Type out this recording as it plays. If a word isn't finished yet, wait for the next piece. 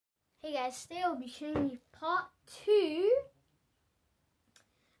Hey guys, today I'll be showing you part 2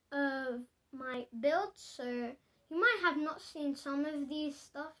 of my build. So you might have not seen some of these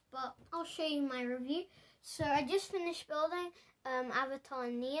stuff, but I'll show you my review. So I just finished building Avatar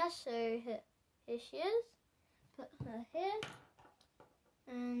Nia, so here she is. Put her here.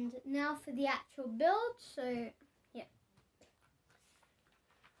 And now for the actual build. So yeah,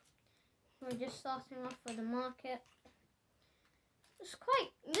 we're just starting off with the market.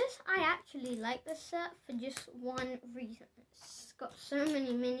 I actually like this set for just one reason. It's got so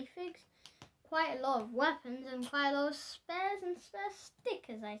many minifigs, quite a lot of weapons, and quite a lot of spares and spare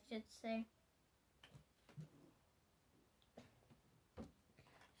stickers, I should say.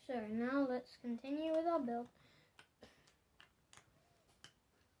 So now let's continue with our build.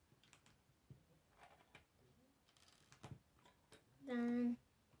 Then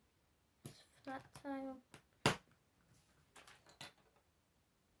flat tile.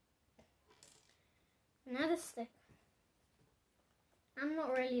 Another sticker. I'm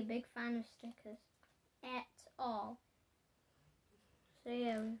not really a big fan of stickers at all. So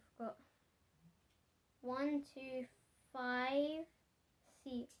yeah, we've got 1, 2, 5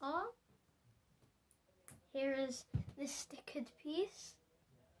 CR. Here is the stickered piece.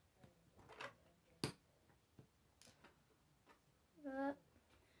 Oh,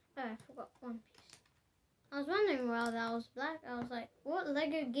 I forgot one piece. I was wondering why that was black. I was like, what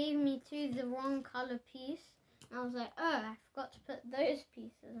Lego gave me the wrong color piece? And I was like, oh, I forgot to put those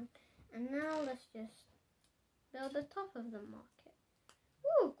pieces in. And now let's just build the top of the market.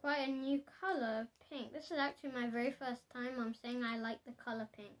 Ooh, quite a new color of pink. This is actually my very first time I'm saying I like the color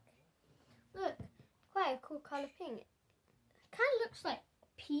pink. Look, quite a cool color pink. It kind of looks like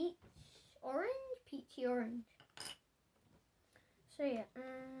peachy orange. So yeah,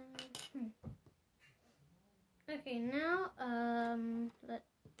 okay, now,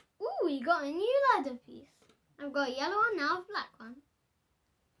 ooh, we got a new ladder piece. I've got a yellow one, now a black one.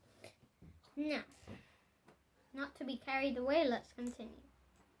 Now, not to be carried away, let's continue.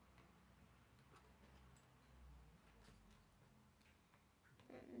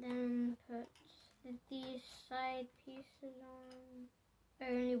 And then put these side pieces on.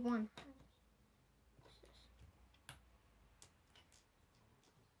 Only one.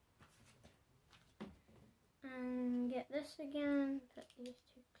 And get this again, put these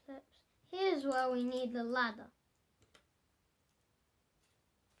 2 clips. Here's where we need the ladder.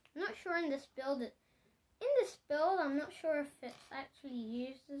 I'm not sure in this build, I'm not sure if it's actually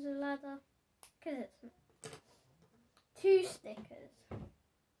used as a ladder, because it's not. 2 stickers.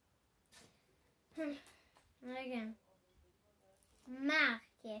 And again,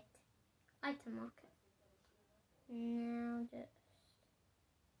 market, item market. Now just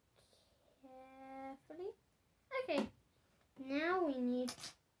carefully. Okay, now we need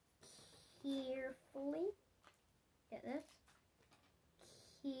carefully, get this,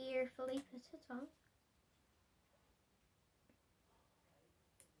 carefully put it on.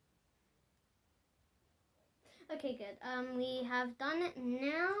 Okay, good. We have done it.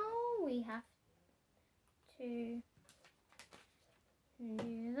 Now we have to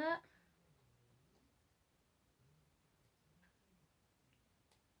do that.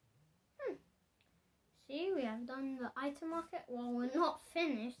 See, we have done the item market. Well, we're not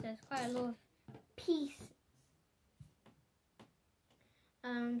finished. There's quite a lot of pieces.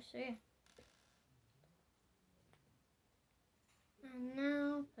 So yeah. And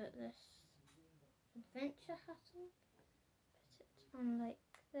now put this adventure hat on. Put it on like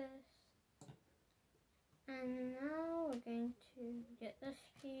this. And now we're going to get this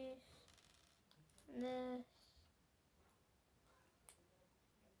piece. This.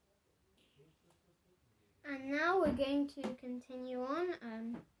 And now we're going to continue on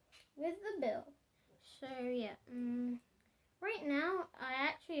with the build. So yeah, right now I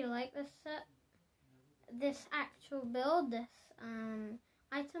actually like this set, this actual build, this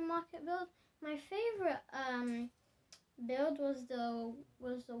item market build. My favorite build was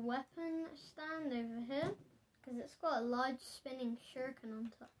the weapon stand over here, because it's got a large spinning shuriken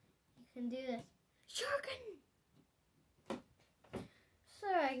on top. You can do this. Shuriken! So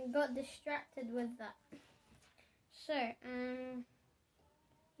I got distracted with that. So,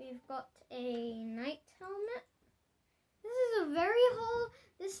 we've got a knight helmet.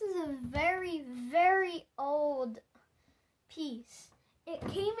 This is a very, very old piece. It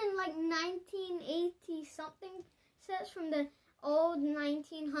came in like 1980 something sets from the old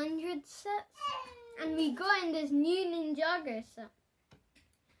 1900 sets. And we got in this new Ninjago set.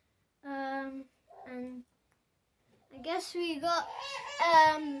 And I guess we got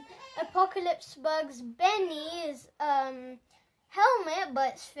Apocalypse Bug's Benny's helmet,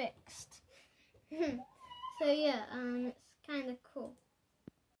 but it's fixed. So yeah, it's kind of cool.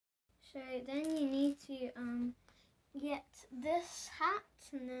 So then you need to get this hat,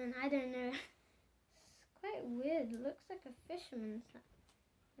 and then I don't know. It's quite weird. It looks like a fisherman's hat.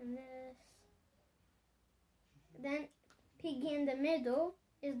 And this. Then Piggy in the middle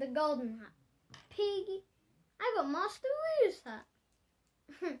is the golden hat. Piggy. I got Master Wu's hat.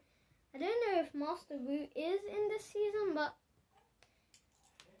 I don't know if Master Wu is in this season, but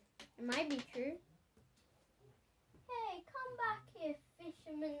it might be true. Hey, come back here,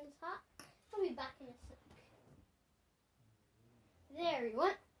 fisherman's hat. I'll be back in a sec. There we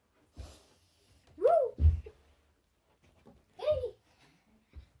went. Woo! Hey!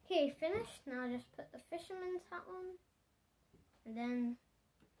 Okay, finished. Now just put the fisherman's hat on. And then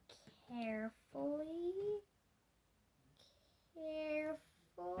carefully,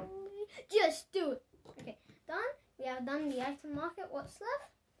 just do it. Okay, done. We have done the item market. What's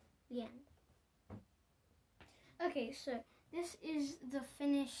left? The end. Okay, so this is the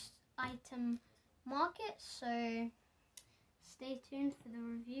finished item market. So stay tuned for the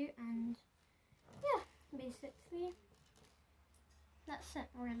review, and yeah, basically that's it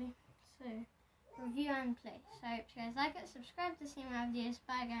really. So review and play. So I hope you guys like it. Subscribe to see my videos.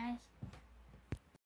 Bye guys.